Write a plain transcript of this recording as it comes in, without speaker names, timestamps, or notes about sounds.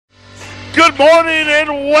Good morning and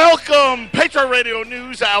welcome, Patriot Radio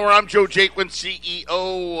News Hour. I'm Joe Jaquin, CEO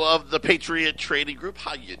of the Patriot Trading Group.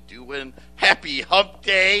 How you doing? Happy Hump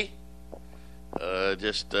Day.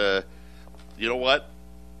 You know what?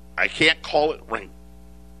 I can't call it rain,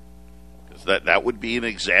 because that would be an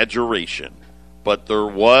exaggeration. But there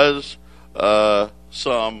was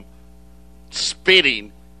some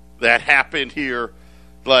spitting that happened here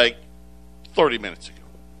like 30 minutes ago.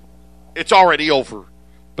 It's already over.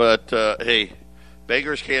 But, hey,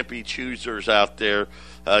 beggars can't be choosers out there.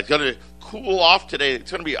 It's going to cool off today. I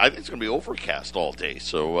think it's going to be overcast all day.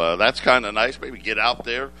 So that's kind of nice. Maybe get out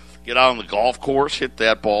there, get out on the golf course, hit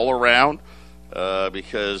that ball around,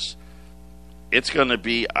 because it's going to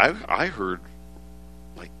be, I heard,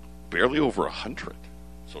 like barely over 100.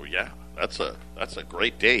 So, yeah, that's a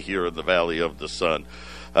great day here in the Valley of the Sun.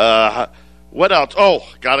 What else?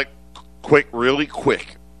 Oh, got it really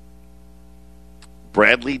quick.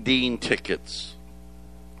 Bradley Dean tickets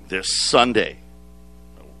this Sunday.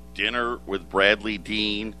 Dinner with Bradley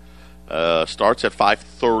Dean starts at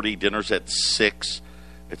 5:30. Dinner's at 6.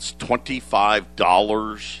 It's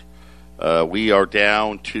 $25. We are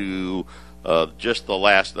down to just the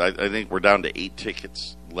last. I think we're down to 8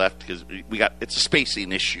 tickets left because it's a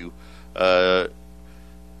spacing issue.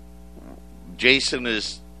 Jason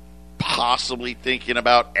is possibly thinking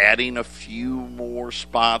about adding a few more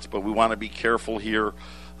spots, but we want to be careful here.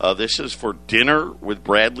 This is for dinner with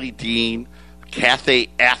Bradley Dean. Cathay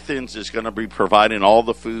Athens is going to be providing all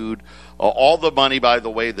the food. All the money, by the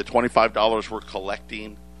way, the $25 we're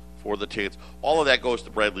collecting for the tickets, all of that goes to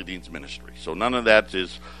Bradley Dean's ministry. So none of that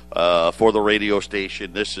is for the radio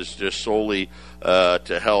station. This is just solely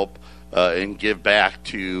to help and give back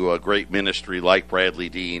to a great ministry like Bradley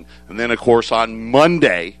Dean. And then, of course, on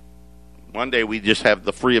Monday, we just have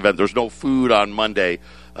the free event. There's no food on Monday,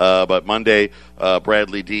 but Monday,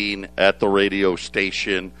 Bradley Dean at the radio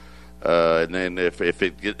station. And then if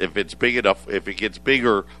it's big enough, if it gets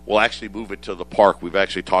bigger, we'll actually move it to the park. We've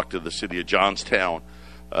actually talked to the city of Johnstown,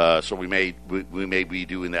 so we may be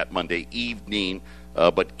doing that Monday evening.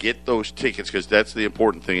 But get those tickets, because that's the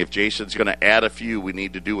important thing. If Jason's going to add a few, we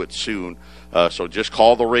need to do it soon. So just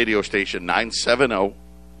call the radio station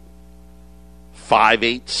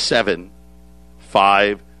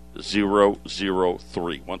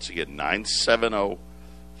 970-587-5003. Once again,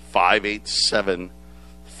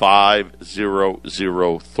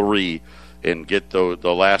 970-587-5003, and get the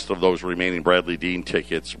last of those remaining Bradley Dean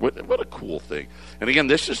tickets. What a cool thing. And again,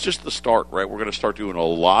 this is just the start, right? We're going to start doing a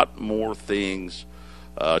lot more things,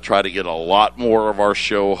 try to get a lot more of our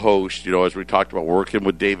show hosts, as we talked about, working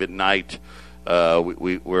with David Knight.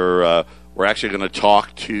 We're actually going to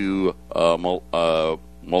talk to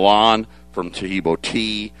Milan from Tahibo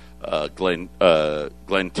Tea, Glenn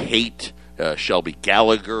Tate, Shelby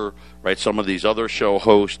Gallagher, right? Some of these other show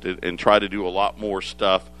hosts, and try to do a lot more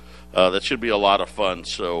stuff. That should be a lot of fun.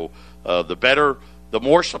 So the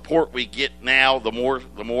more support we get now, the more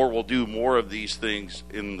we'll do more of these things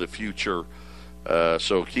in the future.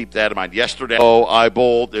 So keep that in mind. Yesterday, I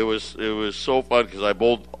bowled. It was so fun because I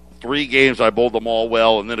bowled 3 games. I bowled them all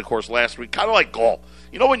well, and then of course last week, kind of like golf.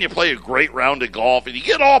 When you play a great round of golf and you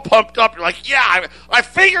get all pumped up, you're like, yeah, I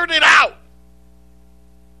figured it out.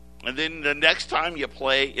 And then the next time you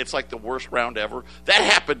play, it's like the worst round ever. That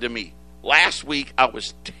happened to me. Last week, I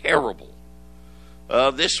was terrible.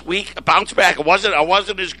 This week, I bounced back. I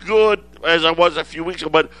wasn't as good as I was a few weeks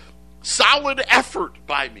ago, but solid effort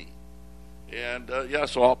by me. And,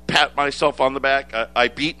 so I'll pat myself on the back. I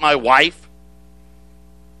beat my wife.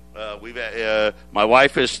 My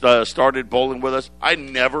wife has started bowling with us. I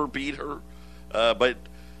never beat her, but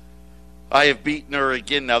I have beaten her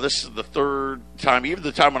again. Now, this is the 3rd time. Even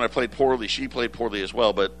the time when I played poorly, she played poorly as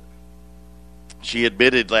well, but she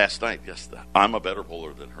admitted last night, yes, I'm a better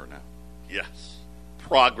bowler than her now. Yes.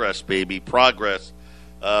 Progress, baby, progress.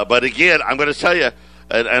 But again, I'm going to tell you,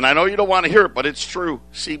 and I know you don't want to hear it, but it's true.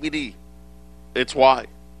 CBD. It's why.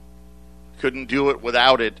 Couldn't do it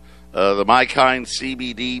without it. The My Kind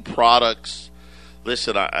CBD products.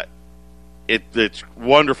 Listen, it's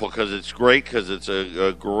wonderful because it's great, because it's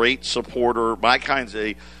a great supporter. My Kind's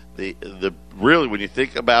the really, when you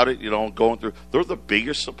think about it, going through, they're the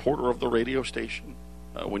biggest supporter of the radio station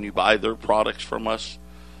when you buy their products from us.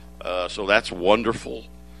 So that's wonderful.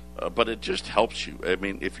 But it just helps you. I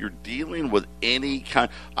mean, if you're dealing with any kind,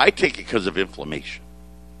 I take it because of inflammation.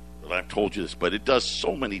 I've told you this, but it does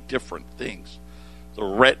so many different things. The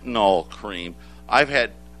retinol cream, I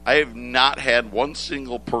have not had one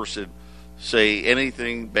single person say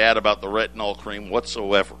anything bad about the retinol cream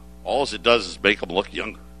whatsoever. All it does is make them look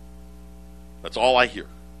younger. That's all I hear.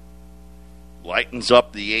 lightens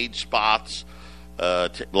up the age spots,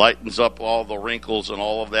 lightens up all the wrinkles and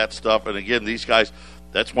all of that stuff. And again, these guys,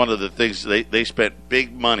 that's one of the things, they spent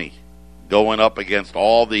big money going up against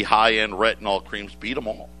all the high-end retinol creams. Beat them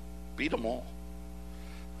all.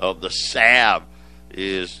 The salve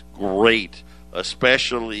is great,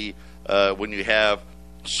 especially when you have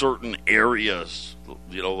certain areas,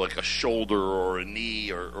 like a shoulder or a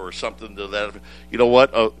knee or something to that. You know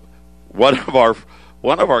what? One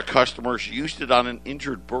of our customers used it on an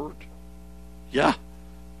injured bird. Yeah,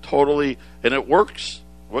 totally, and it works.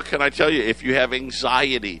 What can I tell you? If you have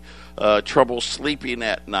anxiety, trouble sleeping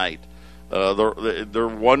at night, they're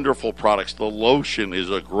wonderful products. The lotion is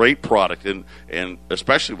a great product, and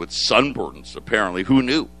especially with sunburns, apparently. Who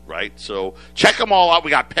knew, right? So check them all out.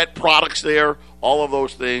 We got pet products there, all of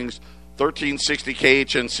those things. 1360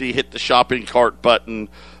 KHNC, hit the shopping cart button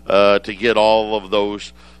to get all of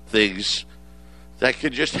those things that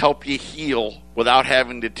could just help you heal without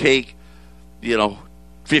having to take,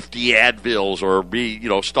 50 Advils or be,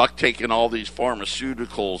 stuck taking all these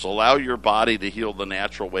pharmaceuticals. Allow your body to heal the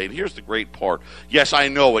natural way. And here's the great part. Yes, I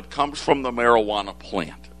know it comes from the marijuana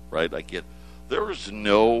plant, right? I get there is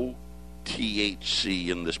no THC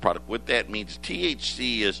in this product. What that means,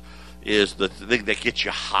 THC is the thing that gets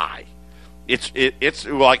you high. It's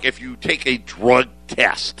like if you take a drug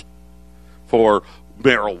test for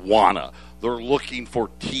marijuana, they're looking for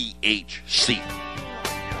THC.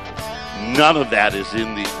 None of that is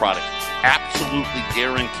in these products. Absolutely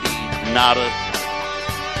guaranteed, nada.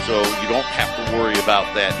 So you don't have to worry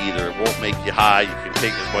about that either. It won't make you high. You can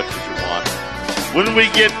take as much as you want. When we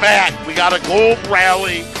get back, we got a gold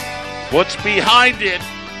rally. What's behind it?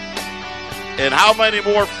 And how many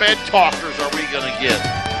more Fed talkers are we going to get?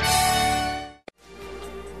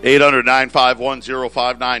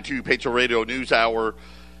 800-951-0592, Patriot Radio News Hour.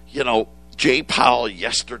 Jay Powell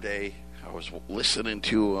yesterday, I was listening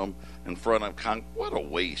to him in front of Congress. What a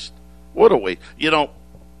waste.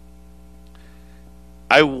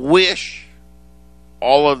 I wish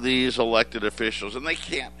all of these elected officials, and they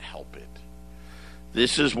can't help it.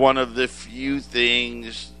 This is one of the few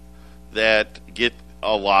things that get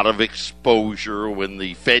a lot of exposure when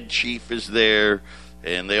the Fed chief is there,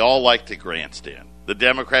 and they all like to grandstand. The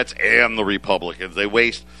Democrats and the Republicans. They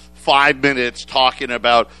waste 5 minutes talking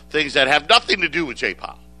about things that have nothing to do with Jay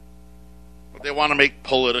Powell. They want to make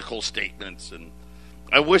political statements, and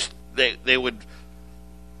I wish they would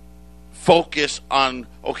focus on,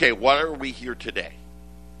 okay, what are we here today?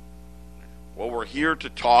 Well, we're here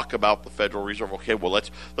to talk about the Federal Reserve. Okay, well,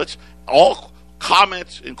 let's all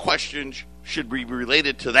comments and questions should be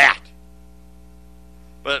related to that.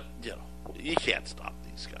 But, you can't stop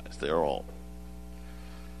these guys. They're all,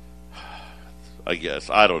 I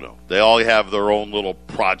guess, I don't know. They all have their own little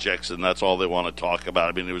projects, and that's all they want to talk about.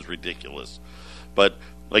 I mean, it was ridiculous. But,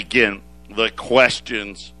 again, the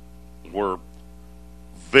questions were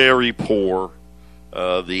very poor.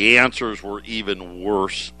 The answers were even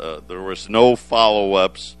worse. There was no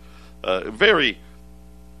follow-ups. Really,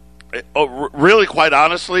 quite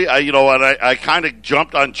honestly, I kind of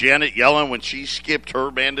jumped on Janet Yellen when she skipped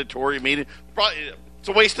her mandatory meeting. Probably, it's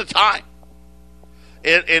a waste of time.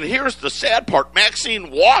 And here's the sad part.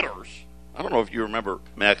 Maxine Waters. I don't know if you remember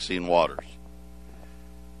Maxine Waters.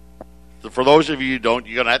 For those of you who don't,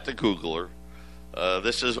 you're going to have to Google her.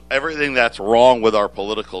 This is everything that's wrong with our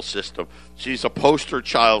political system. She's a poster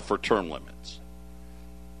child for term limits.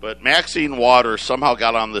 But Maxine Waters somehow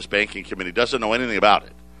got on this banking committee, doesn't know anything about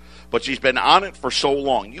it. But she's been on it for so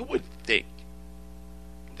long, you would think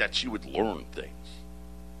that she would learn things.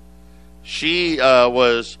 She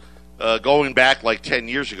was going back like 10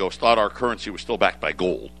 years ago, thought our currency was still backed by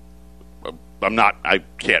gold. I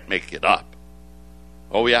can't make it up.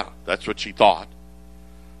 Oh, yeah, that's what she thought.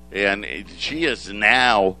 And she is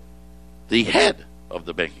now the head of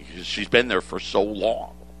the banking. She's been there for so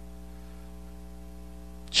long.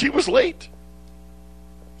 She was late.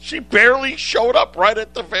 She barely showed up right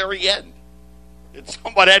at the very end. And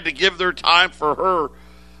someone had to give their time for her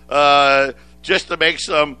just to make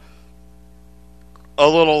a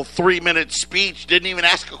little 3-minute speech. Didn't even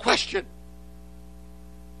ask a question.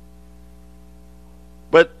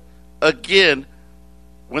 But again,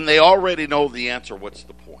 when they already know the answer, what's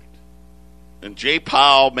the point? And Jay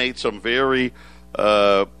Powell made some very,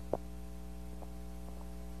 I'm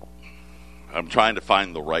trying to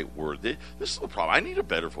find the right word. This is the problem. I need a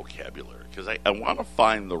better vocabulary because I want to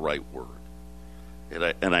find the right word.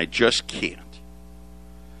 And I just can't.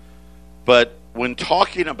 But when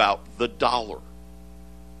talking about the dollar,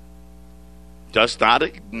 does not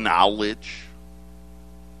acknowledge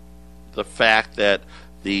the fact that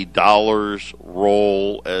the dollar's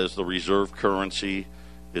role as the reserve currency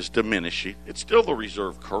is diminishing. It's still the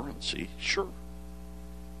reserve currency, sure.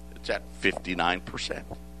 It's at 59%.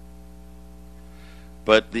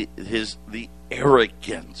 But the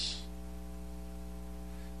arrogance,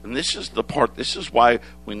 and this is the part, this is why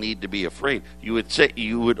we need to be afraid. You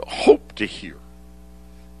would hope to hear,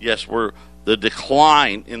 yes, the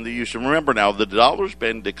decline in the use. And remember now, the dollar's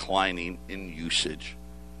been declining in usage.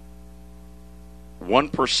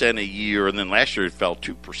 1% a year, and then last year it fell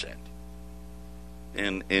 2%.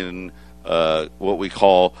 In what we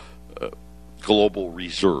call global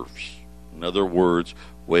reserves. In other words,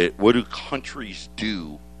 what do countries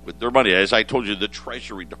do with their money? As I told you, the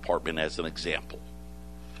Treasury Department as an example.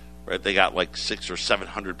 Right? They got like $600 or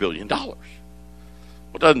 $700 billion. Well,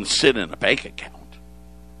 it doesn't sit in a bank account.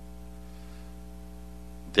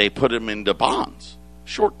 They put them into bonds,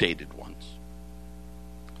 short-dated ones.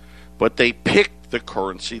 But they pick the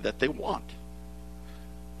currency that they want.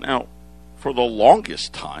 Now, for the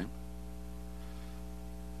longest time,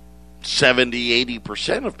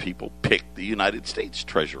 70-80% of people pick the United States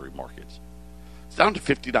Treasury markets. It's down to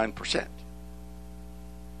 59%.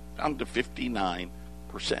 Down to 59%.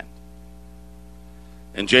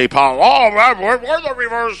 And Jay Powell, we're the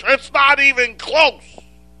reverse. It's not even close.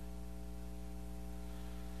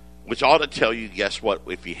 Which ought to tell you, guess what?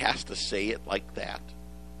 If he has to say it like that,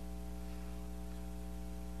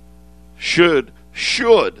 should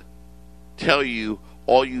tell you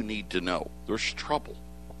all you need to know. There's trouble.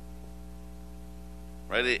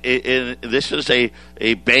 Right? This is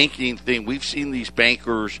a banking thing. We've seen these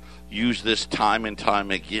bankers use this time and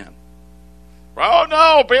time again. Oh,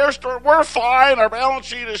 no, Bear Stearns, we're fine. Our balance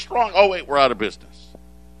sheet is strong. Oh, wait, we're out of business.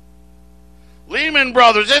 Lehman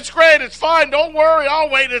Brothers, it's great. It's fine. Don't worry. Oh,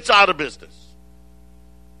 wait, it's out of business.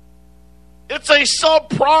 It's a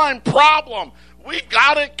subprime problem. We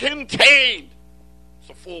got it contained. It's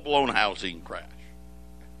a full-blown housing crash.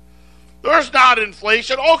 There's not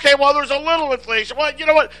inflation. Okay, well, there's a little inflation. Well, you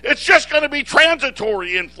know what? It's just going to be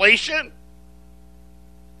transitory inflation.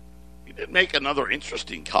 He did make another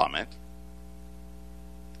interesting comment.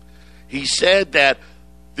 He said that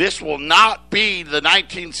this will not be the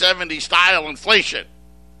 1970 style inflation.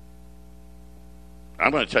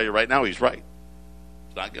 I'm going to tell you right now, he's right.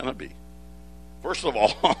 It's not going to be. First of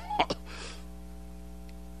all,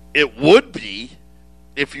 it would be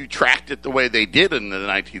if you tracked it the way they did in the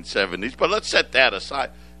 1970s, but let's set that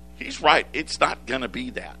aside. He's right. It's not going to be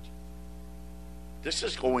that. This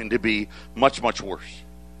is going to be much, much worse.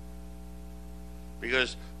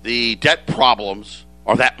 Because the debt problems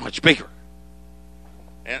are that much bigger.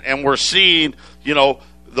 And we're seeing, the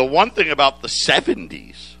one thing about the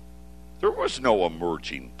 70s, there was no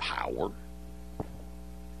emerging power.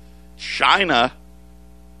 China,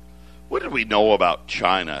 what did we know about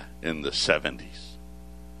China in the 70s?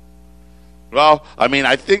 Well,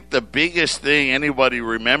 I think the biggest thing anybody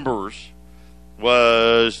remembers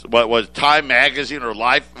was what was Time Magazine or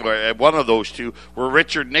Life, one of those two, where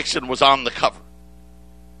Richard Nixon was on the cover.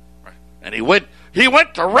 Right. And he went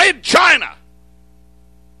to raid China.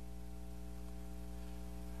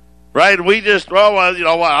 Right, we just, I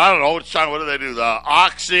don't know, it's China, what do they do? The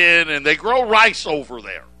oxen, and they grow rice over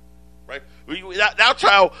there. Right? That's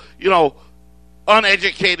how,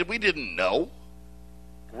 uneducated, we didn't know.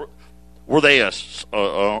 Were they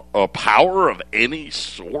a power of any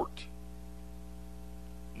sort?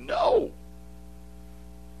 No.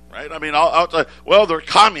 Right? I'll tell you, well, they're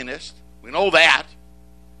communist. We know that.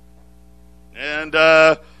 And,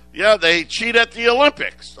 they cheat at the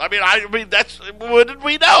Olympics. That's, what did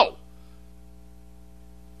we know?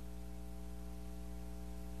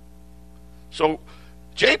 So,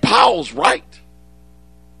 Jay Powell's right.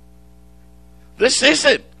 This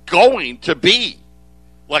isn't going to be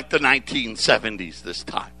like the 1970s this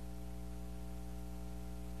time.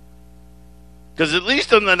 Because at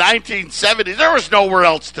least in the 1970s, there was nowhere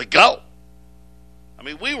else to go.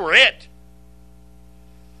 We were it.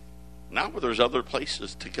 Now there's other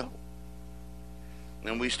places to go.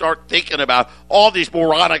 And we start thinking about all these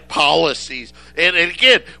moronic policies. And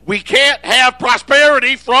again, we can't have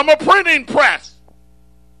prosperity from a printing press.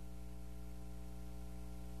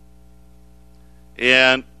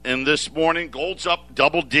 And this morning, gold's up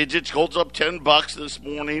double digits. Gold's up $10 this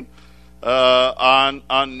morning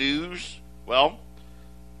on news. Well,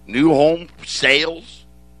 new home sales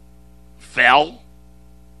fell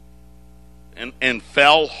and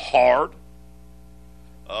fell hard.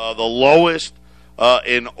 The lowest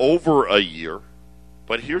in over a year.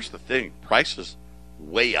 But here's the thing, prices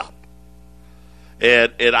way up.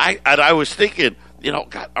 And I was thinking,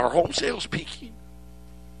 God, are home sales peaking?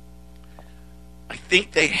 I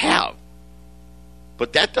think they have.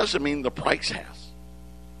 But that doesn't mean the price has.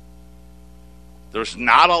 There's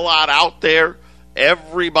not a lot out there.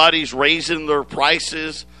 Everybody's raising their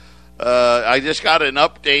prices. I just got an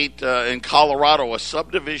update in Colorado, a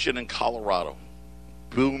subdivision in Colorado.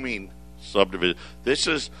 Booming subdivision. This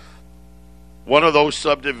is one of those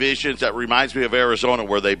subdivisions that reminds me of Arizona,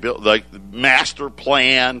 where they built, like, master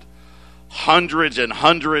planned hundreds and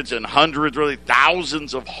hundreds and hundreds, really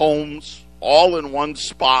thousands of homes all in one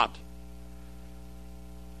spot.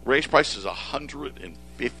 Raised price is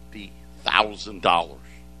 $150,000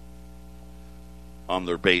 on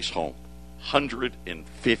their base home.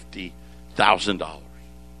 $150,000.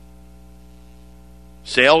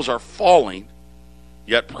 Sales are falling,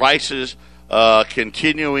 yet prices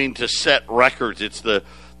continuing to set records. It's the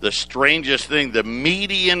strangest thing. The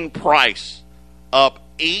median price up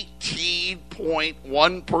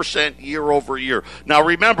 18.1% year over year. Now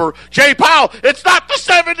remember, Jay Powell, it's not the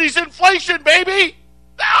 70s inflation, baby.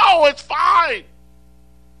 No, it's fine.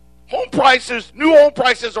 New home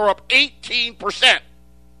prices are up 18%.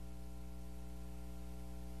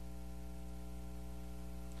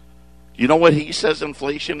 You know what he says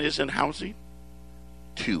inflation is in housing?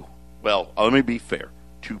 2. Well, let me be fair.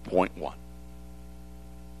 2.1.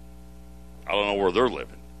 I don't know where they're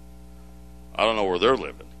living.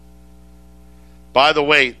 By the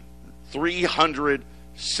way,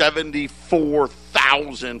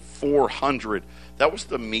 374,400. That was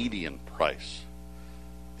the median price.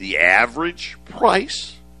 The average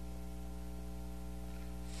price,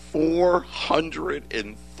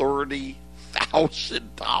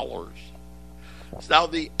 $430,000. It's now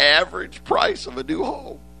the average price of a new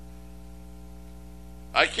home.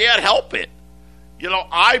 I can't help it.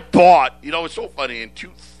 I bought, it's so funny, in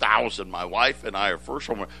 2000, my wife and I, our first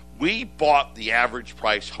home, we bought the average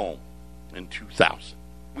price home in 2000.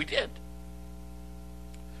 We did.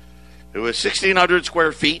 It was 1,600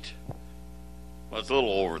 square feet. Well, it's a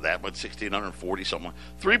little over that, but 1,640 something.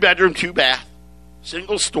 3-bedroom, 2-bath,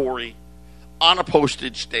 single story, on a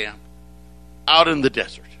postage stamp, out in the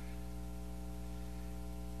desert.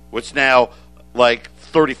 Which now, like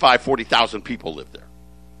 35,000, 40,000 people live there.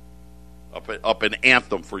 Up in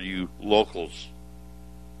Anthem for you locals.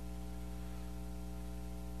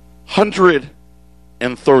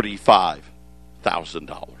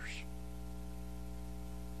 $135,000.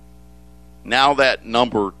 Now that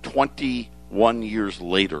number, 21 years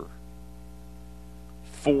later,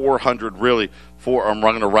 I'm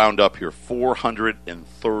going to round up here,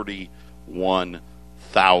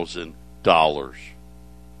 $431,000.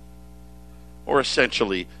 Or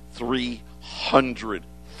essentially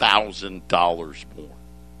 $300,000 more.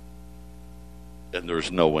 And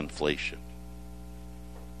there's no inflation.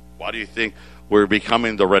 Why do you think we're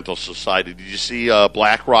becoming the rental society? Did you see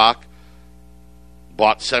BlackRock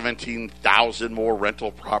bought 17,000 more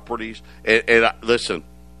rental properties? And listen,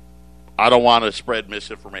 I don't want to spread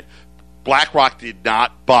misinformation. BlackRock did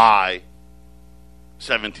not buy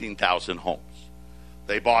 17,000 homes.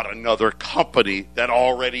 They bought another company that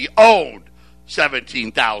already owned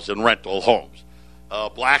 17,000 rental homes.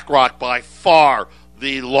 BlackRock, by far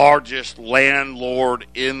the largest landlord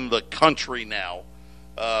in the country now.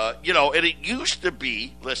 And it used to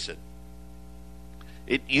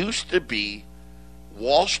be,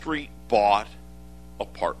 Wall Street bought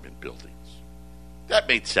apartment buildings. That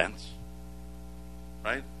made sense,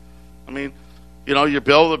 right? I mean, you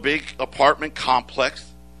build a big apartment complex,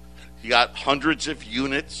 you got hundreds of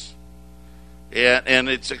units, and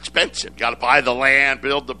it's expensive. You got to buy the land,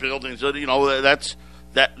 build the buildings. That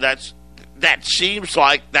seems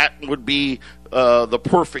like that would be the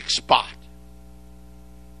perfect spot.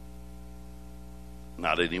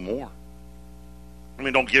 Not anymore. I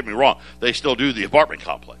mean, don't get me wrong. They still do the apartment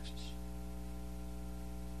complexes.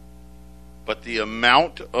 But the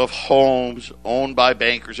amount of homes owned by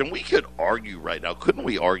bankers, and we could argue right now, couldn't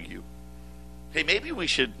we argue? Hey, maybe we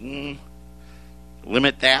should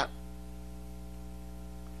limit that.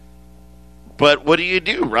 But what do you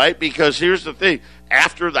do, right? Because here's the thing.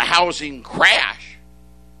 After the housing crash,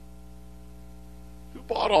 who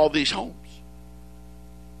bought all these homes?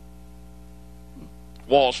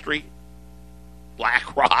 Wall Street,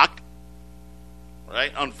 BlackRock,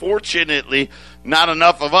 right? Unfortunately, not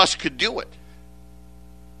enough of us could do it.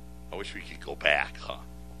 I wish we could go back,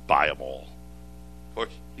 buy them all. Of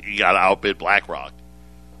course, you got to outbid BlackRock.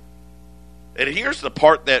 And here's the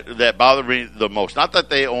part that bothered me the most. Not that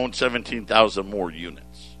they own 17,000 more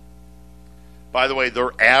units. By the way,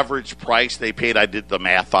 their average price they paid, I did the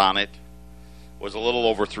math on it, was a little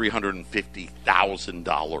over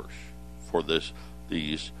 $350,000 for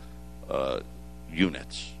these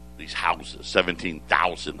units. these houses,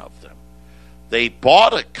 17,000 of them. They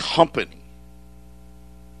bought a company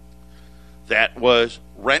that was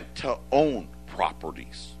rent-to-own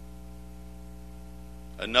properties.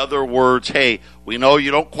 In other words, hey, we know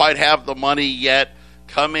you don't quite have the money yet.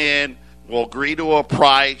 Come in, we'll agree to a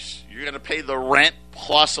price. You're going to pay the rent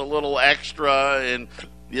plus a little extra, and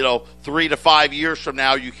 3 to 5 years from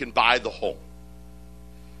now, you can buy the home.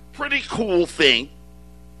 Pretty cool thing,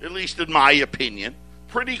 at least in my opinion.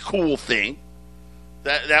 Pretty cool thing.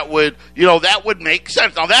 That would make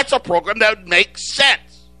sense. Now that's a program that would make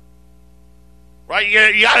sense, right?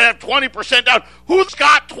 You got to have 20% down. Who's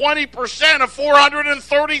got 20% of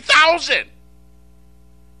 $430,000?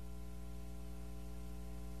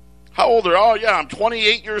 How old are you? Oh yeah, I'm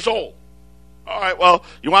 28 years old. All right. Well,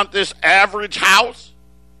 you want this average house?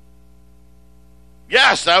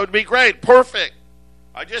 Yes, that would be great. Perfect.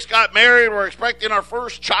 I just got married. We're expecting our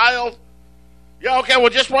first child. Yeah, okay, well,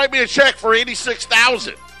 just write me a check for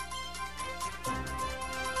 $86,000.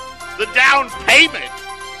 The down payment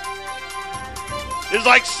is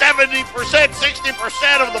like 70%,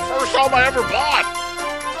 60% of the first home I ever bought.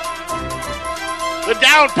 The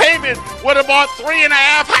down payment would have bought 3.5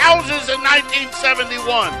 houses in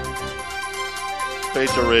 1971.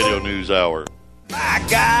 Patriot Radio News Hour.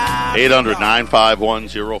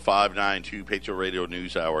 800-951-0592, Patriot Radio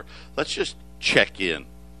News Hour. Let's just check in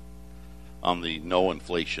on the no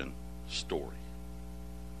inflation story.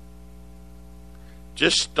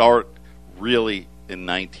 Just start really in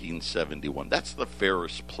 1971. That's the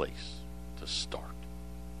fairest place to start.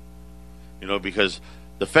 Because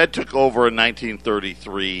the Fed took over in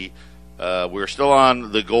 1933. We're still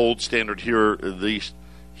on the gold standard here, at least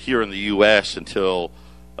here in the U.S., until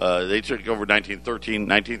they took over 1913.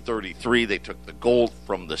 1933, they took the gold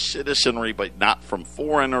from the citizenry, but not from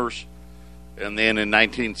foreigners. And then in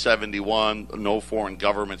 1971, no foreign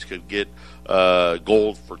governments could get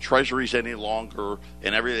gold for treasuries any longer,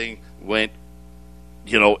 and everything went,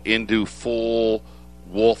 into full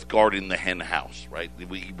wolf guarding the hen house, right?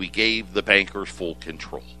 We gave the bankers full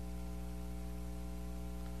control.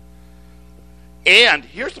 And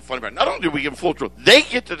here's the funny part. Not only do we give them full control, they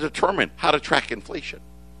get to determine how to track inflation.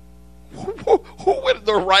 Who in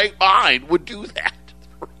their right mind would do that?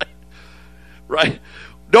 Right?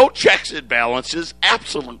 No checks and balances,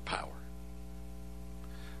 absolute power.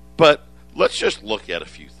 But let's just look at a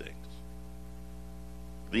few things.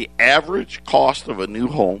 The average cost of a new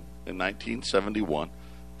home in 1971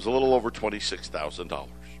 was a little over $26,000.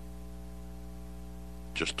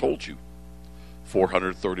 Just told you,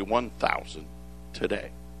 $431,000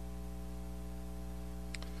 today.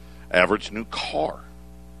 Average new car,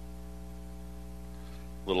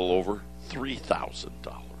 a little over $3,000.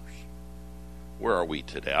 Where are we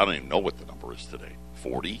today? I don't even know what the number is today.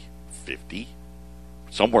 40, 50,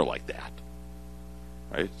 somewhere like that.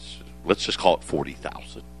 Right? Let's just call it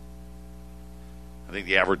 40,000. I think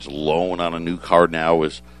the average loan on a new car now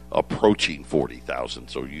is approaching 40,000.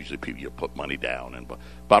 So usually people, you put money down, and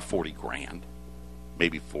about 40 grand,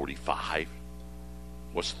 maybe 45.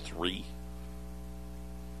 What's 3?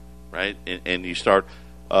 Right? And you start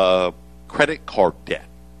credit card debt.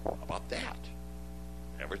 How about that?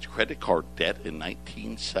 Average credit card debt in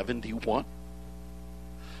 1971.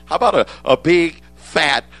 How about a big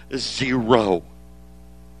fat 0?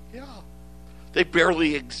 Yeah. They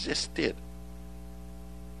barely existed.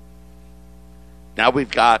 Now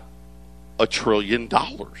we've got $1 trillion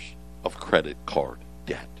of credit card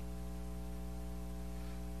debt.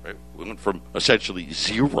 Right? We went from essentially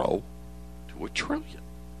 0 to $1 trillion.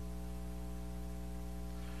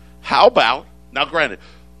 How about, now granted,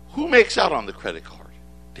 who makes out on the credit card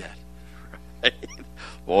debt? Right?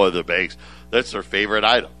 Boy, the banks, that's their favorite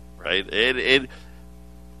item, right?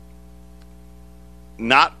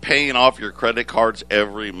 Not paying off your credit cards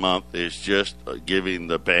every month is just giving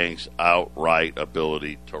the banks outright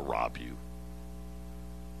ability to rob you.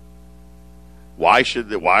 Why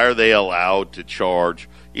are they allowed to charge,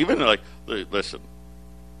 even like, listen,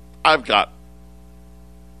 I've got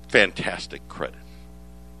fantastic credit.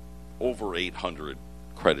 Over 800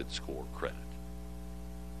 credit score credit.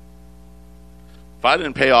 If I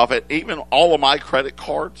didn't pay off it, even all of my credit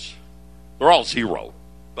cards, they're all 0.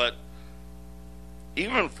 But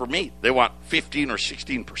even for me, they want 15 or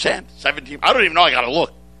 16%, 17. I don't even know. I got to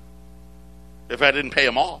look if I didn't pay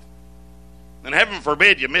them off. And heaven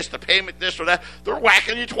forbid you missed a payment, this or that. They're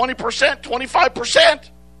whacking you 20%, 25%.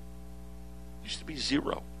 Used to be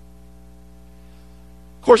 0. Of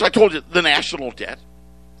course, I told you the national debt,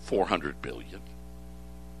 $400 billion.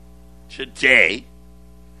 Today,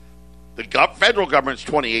 the federal government's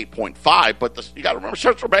 28.5, but you got to remember,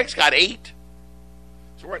 central banks got 8.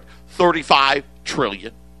 So we're at 35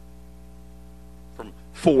 trillion from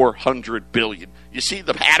 400 billion. You see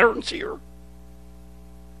the patterns here?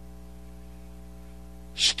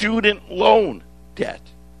 Student loan debt.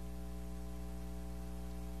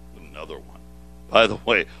 Another one. By the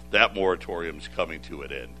way, that moratorium is coming to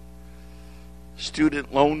an end.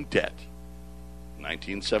 Student loan debt.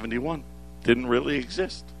 1971. Didn't really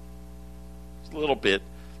exist. It's a little bit.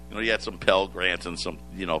 You had some Pell Grants and some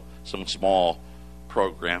small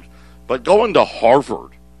programs. But going to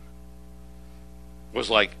Harvard was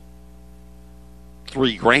like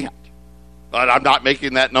 $3,000. I'm not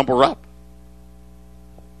making that number up.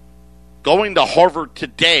 Going to Harvard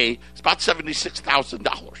today is about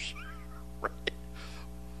 $76,000. Right?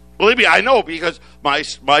 Believe me, I know, because my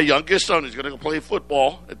youngest son is going to go play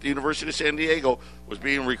football at the University of San Diego, was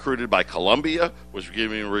being recruited by Columbia, was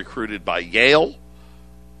being recruited by Yale.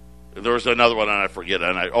 And there was another one, and I forget.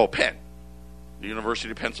 Penn, the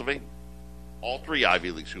University of Pennsylvania. All three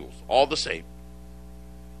Ivy League schools, all the same.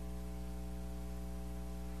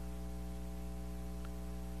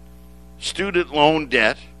 Student loan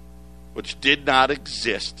debt, which did not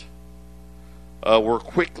exist, we're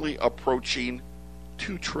quickly approaching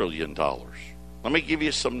 $2 trillion. Let me give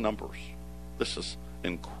you some numbers. This is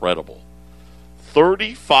incredible.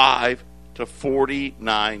 35 to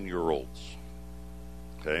 49-year-olds.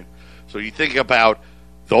 Okay? So you think about,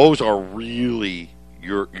 those are really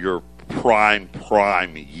your prime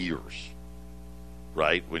years.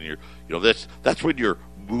 Right? When that's when you're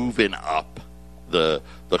moving up the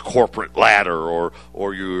corporate ladder,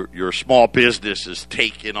 or your small business is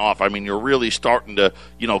taking off. I mean, you're really starting to,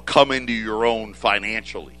 come into your own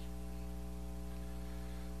financially.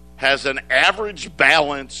 Has an average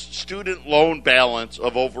balance, student loan balance,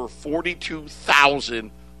 of over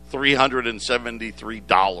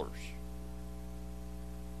 $42,373.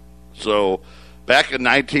 So back in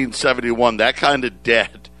 1971, that kind of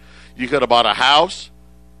debt, you could have bought a house,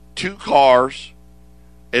 2 cars,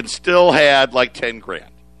 and still had like $10,000.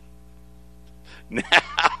 Now,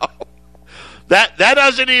 that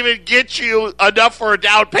doesn't even get you enough for a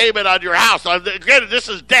down payment on your house. Again, this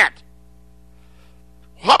is debt.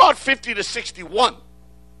 How about 50 to 61?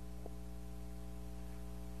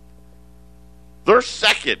 They're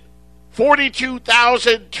second.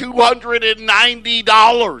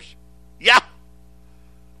 $42,290. Yeah.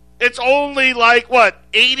 It's only like,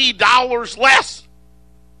 $80 less.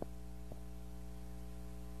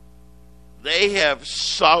 They have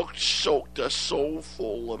soaked us so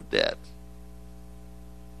full of debt.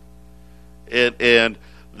 And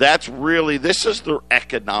that's really, this is their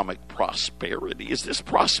economic prosperity. Is this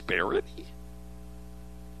prosperity?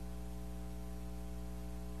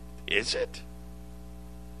 Is it?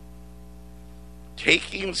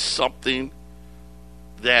 Taking something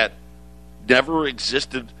that never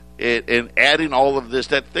existed and adding all of this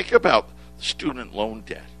debt. Think about student loan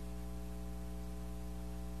debt.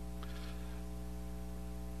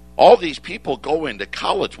 All these people go into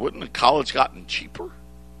college. Wouldn't the college gotten cheaper?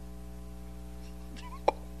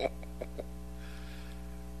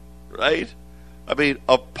 Right? I mean,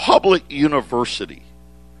 a public university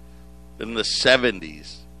in the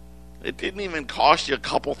 70s, it didn't even cost you a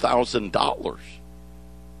couple $1,000s.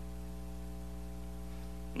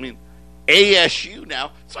 I mean, ASU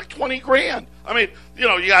now, it's like $20,000. I mean,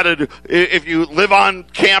 you got to, if you live on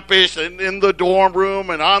campus and in the dorm room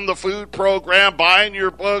and on the food program, buying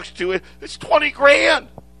your books to it, it's $20,000.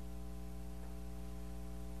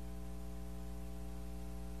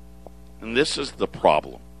 And this is the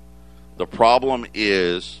problem. The problem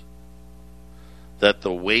is that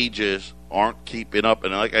the wages aren't keeping up.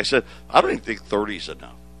 And like I said, I don't even think 30 is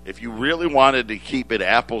enough. If you really wanted to keep it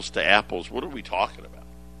apples to apples, what are we talking about?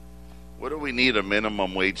 What do we need a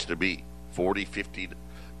minimum wage to be? $40,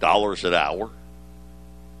 $50 an hour?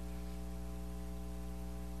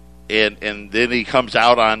 And then he comes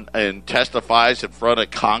out and testifies in front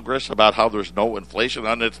of Congress about how there's no inflation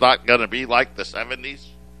and it's not going to be like the 70s.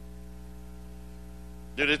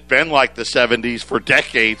 Dude, it's been like the 70s for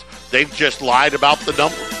decades. They've just lied about the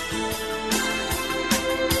numbers.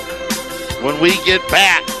 When we get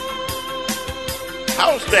back,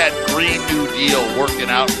 how's that Green New Deal working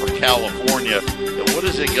out for California? And what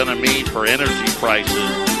is it going to mean for energy prices in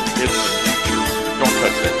the future? Don't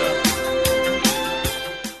touch that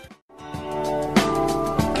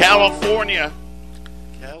down. California.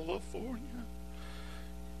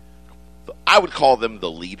 I would call them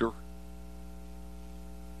the leader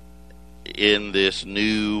in this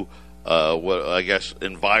new,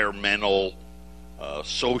 environmental,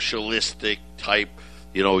 socialistic type,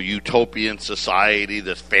 utopian society,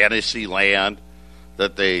 this fantasy land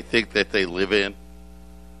that they think that they live in.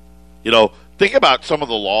 Think about some of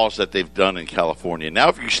the laws that they've done in California. Now,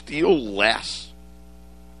 if you steal less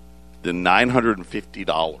than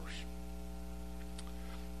 $950,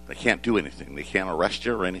 they can't do anything. They can't arrest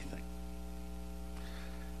you or anything.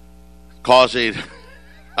 Causing,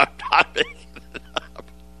 I'm not making it up.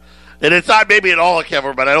 And it's not maybe at all,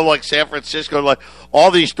 Kevin, but I know like San Francisco, like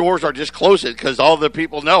all these stores are just closing because all the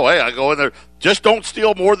people know, hey, I go in there, just don't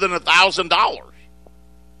steal more than $1,000.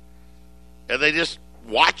 And they just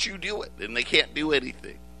watch you do it, and they can't do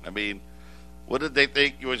anything. I mean, what did they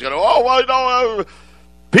think you was going to,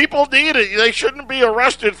 people need it. They shouldn't be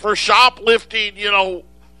arrested for shoplifting, a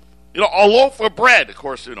loaf of bread. Of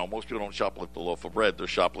course, most people don't shoplift a loaf of bread. They're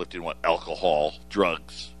shoplifting alcohol,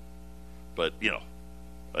 drugs. But,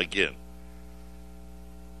 again.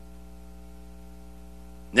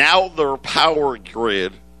 Now their power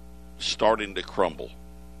grid starting to crumble.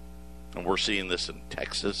 And we're seeing this in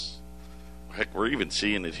Texas. Heck, we're even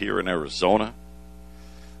seeing it here in Arizona,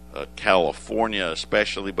 California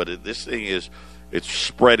especially. But this thing it's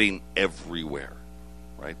spreading everywhere,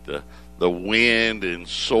 right? The wind and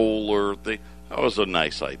solar thing, that was a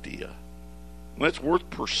nice idea. And it's worth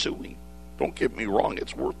pursuing. Don't get me wrong,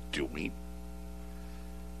 it's worth doing.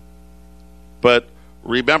 But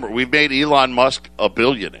remember, we've made Elon Musk a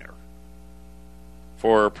billionaire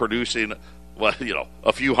for producing,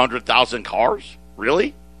 a few 100,000 cars.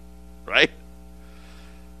 Really? Right?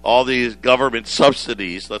 All these government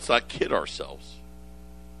subsidies, let's not kid ourselves.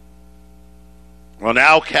 Well,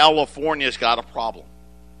 now California's got a problem.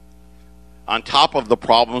 On top of the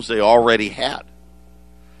problems they already had.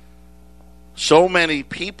 So many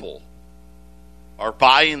people are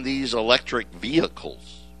buying these electric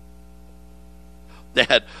vehicles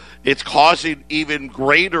that it's causing even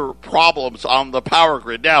greater problems on the power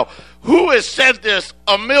grid. Now, who has said this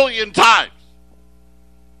a million times?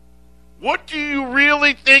 What do you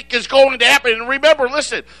really think is going to happen? And remember,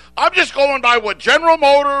 listen, I'm just going by what General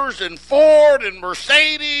Motors and Ford and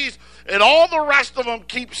Mercedes and all the rest of them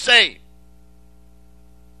keep saying.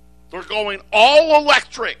 They're going all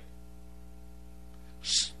electric,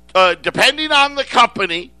 depending on the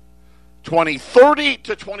company, 2030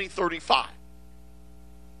 to 2035.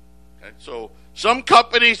 Okay, so some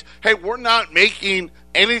companies, hey, we're not making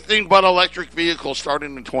anything but electric vehicles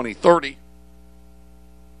starting in 2030.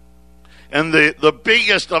 And the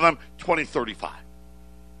biggest of them, 2035.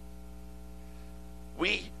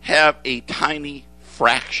 We have a tiny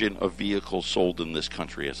fraction of vehicles sold in this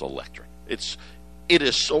country as electric. It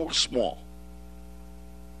is so small.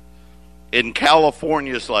 In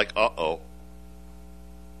California, it's like, uh-oh.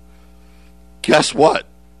 Guess what?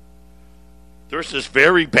 There's this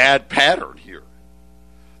very bad pattern here.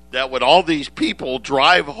 That when all these people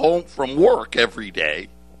drive home from work every day,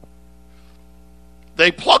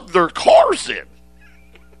 they plug their cars in.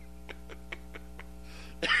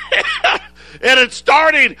 And it's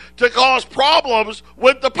starting to cause problems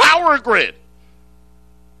with the power grid.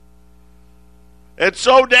 And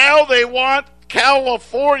so now they want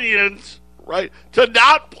Californians, right, to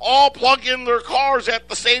not all plug in their cars at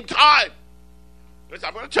the same time.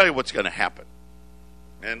 I'm going to tell you what's going to happen.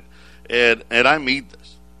 And I mean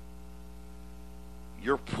this.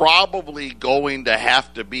 You're probably going to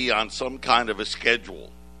have to be on some kind of a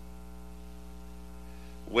schedule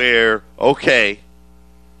where, okay,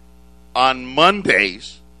 on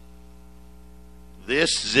Mondays,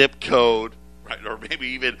 this zip code, right, or maybe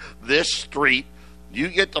even this street, you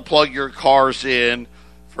get to plug your cars in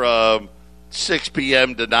from 6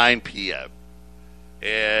 p.m. to 9 p.m.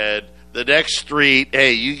 And the next street,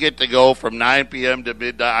 hey, you get to go from 9 p.m. to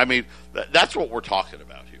midnight. I mean, that's what we're talking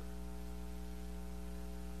about here.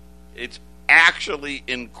 It's actually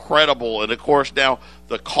incredible. And, of course, now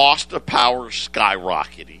the cost of power is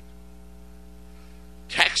skyrocketing.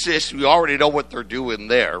 Texas, we already know what they're doing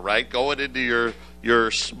there, right? Going into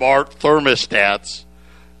your smart thermostats,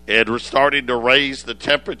 and we're starting to raise the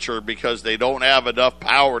temperature because they don't have enough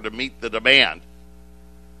power to meet the demand.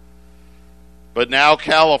 But now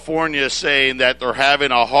California is saying that they're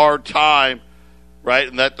having a hard time, right,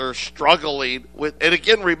 and that they're struggling with. And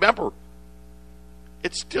again, remember,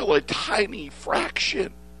 it's still a tiny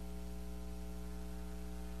fraction.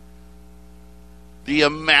 The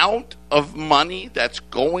amount of money that's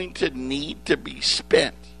going to need to be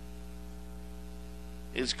spent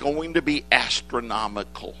is going to be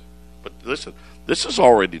astronomical. But listen, this is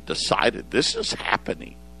already decided. This is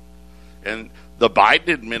happening. And the Biden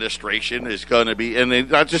administration is going to be, and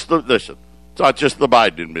it's not just the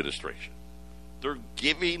Biden administration. They're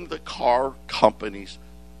giving the car companies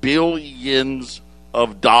billions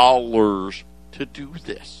of dollars to do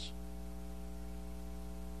this.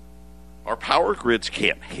 Our power grids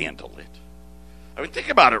can't handle it. I mean, think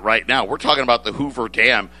about it right now. We're talking about the Hoover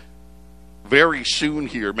Dam very soon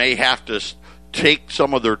here may have to take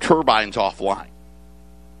some of their turbines offline.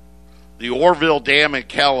 The Oroville Dam in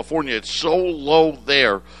California, it's so low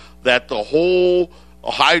there that the whole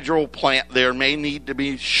hydro plant there may need to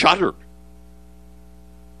be shuttered.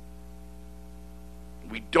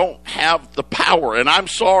 We don't have the power. And I'm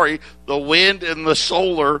sorry, the wind and the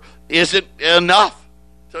solar isn't enough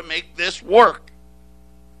to make this work.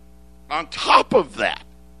 On top of that,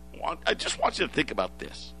 I just want you to think about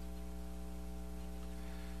this.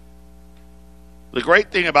 The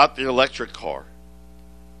great thing about the electric car,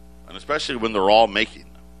 and especially when they're all making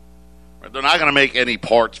them, right, they're not going to make any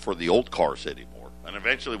parts for the old cars anymore. And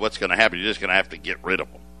eventually what's going to happen, you're just going to have to get rid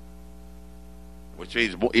of them, which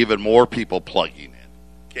means even more people plugging in.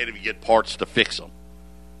 Can't even get parts to fix them.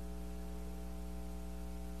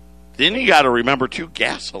 Then you got to remember, too,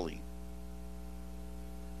 gasoline.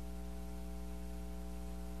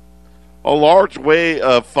 A large way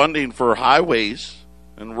of funding for highways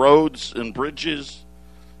and roads and bridges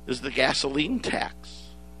is the gasoline tax.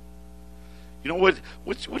 You know what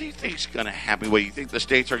do you think is going to happen? What do you think the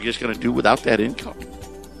states are just going to do without that income?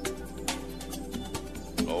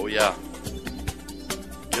 Oh, yeah.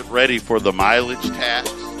 Get ready for the mileage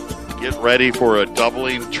tax. Get ready for a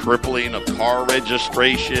doubling, tripling of car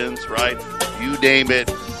registrations, right? You name it.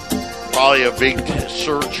 Probably a big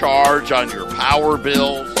surcharge on your power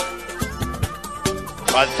bills.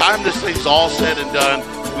 By the time this thing's all said and done,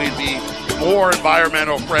 we'd be more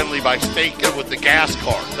environmental friendly by sticking with the gas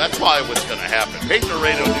cars. That's probably what's going to happen. Patriot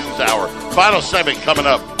Radio News Hour. Final segment coming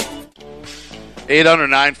up.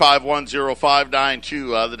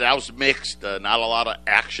 800-951-0592. The Dow's mixed. Not a lot of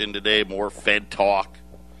action today. More Fed talk.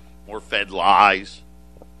 More Fed lies.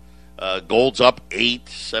 Gold's up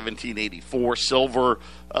 1784. Silver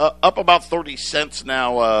up about 30 cents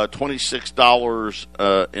now,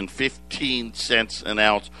 $26.15 an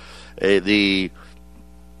ounce. The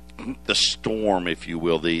storm, if you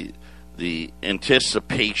will, the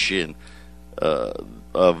anticipation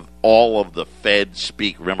of all of the Fed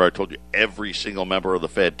speak. Remember, I told you every single member of the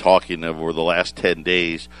Fed talking over the last 10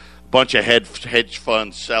 days. A bunch of hedge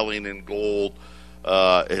funds selling in gold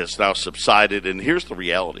has now subsided. And here's the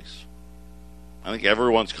realities. I think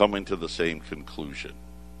everyone's coming to the same conclusion.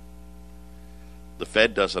 The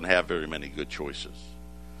Fed doesn't have very many good choices.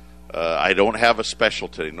 I don't have a special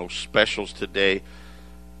today. No specials today.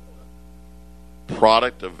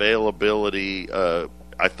 Product availability, I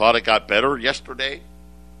thought it got better yesterday.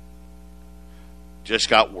 Just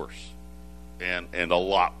got worse. And a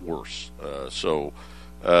lot worse. So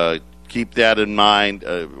keep that in mind.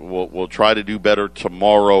 We'll try to do better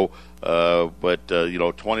tomorrow. But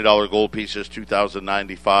 $20 gold pieces,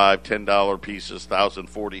 $2,095. $10 pieces,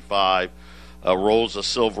 $1,045. Rolls of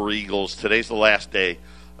Silver Eagles. Today's the last day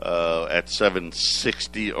at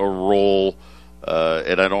 $760 a roll.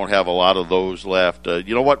 And I don't have a lot of those left.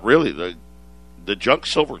 You know what? Really, the junk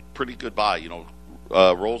silver, pretty good buy.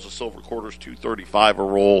 Rolls of silver quarters, $235 a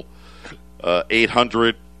roll.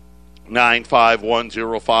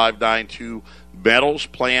 800-951-0592. Metals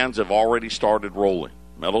plans have already started rolling.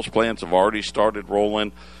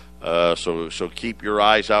 So keep your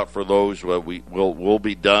eyes out for those. We'll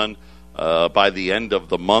be done by the end of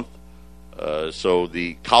the month. So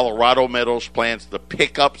the Colorado metals plants, the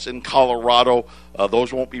pickups in Colorado,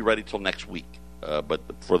 those won't be ready till next week. But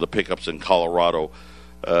for the pickups in Colorado,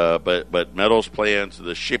 but metals plans,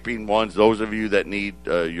 the shipping ones, those of you that need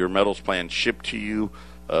your metals plan shipped to you,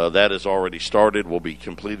 that has already started. We'll be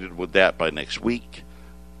completed with that by next week.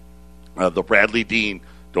 The Bradley Dean,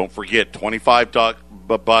 don't forget,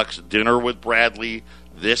 $25 dinner with Bradley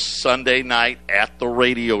this Sunday night at the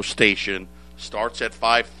radio station. Starts at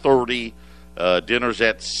 5:30. Dinner's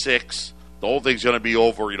at 6. The whole thing's going to be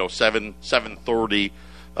over, 7:30.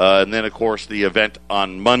 And then, of course, the event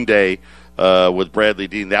on Monday with Bradley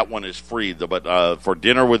Dean. That one is free. But for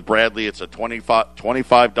dinner with Bradley, it's a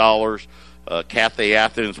 $25. Cathay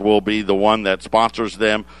Athens will be the one that sponsors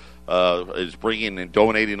them. Is bringing and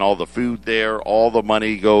donating all the food there. All the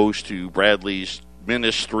money goes to Bradley's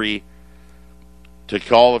ministry. To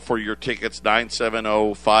call it for your tickets,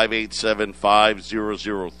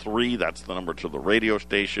 970-587-5003. That's the number to the radio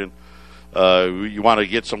station. You want to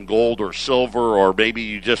get some gold or silver, or maybe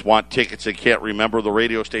you just want tickets and can't remember the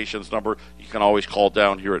radio station's number, you can always call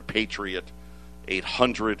down here at Patriot,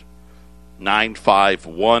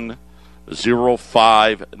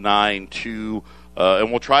 800-951-0592.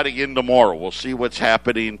 And we'll try it again tomorrow. We'll see what's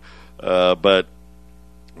happening. But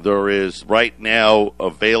there is right now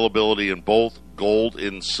availability in both gold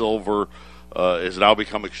and silver. has now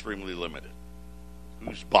become extremely limited.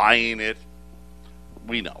 Who's buying it?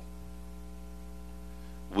 We know.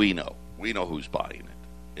 We know who's buying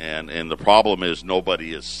it, and the problem is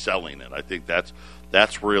nobody is selling it. I think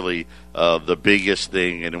that's really the biggest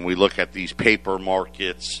thing. And when we look at these paper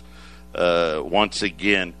markets, once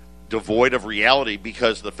again, devoid of reality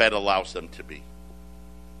because the Fed allows them to be.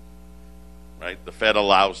 Right? The Fed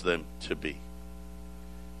allows them to be.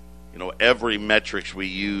 You know, every metrics we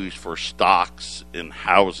use for stocks and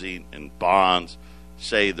housing and bonds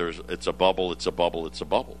say it's a bubble, it's a bubble, it's a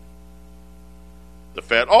bubble. The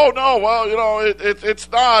Fed, oh no, well, you know, it's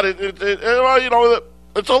not. Well, you know,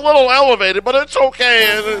 it's a little elevated, but it's okay,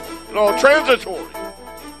 and you know, transitory.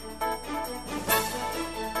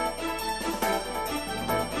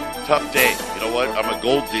 Tough day. You know what? I'm a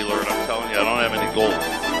gold dealer, and I'm telling you, I don't have any gold.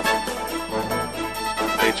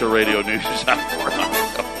 Nature Radio News Hour.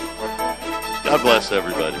 God bless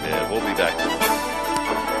everybody, man. We'll be back.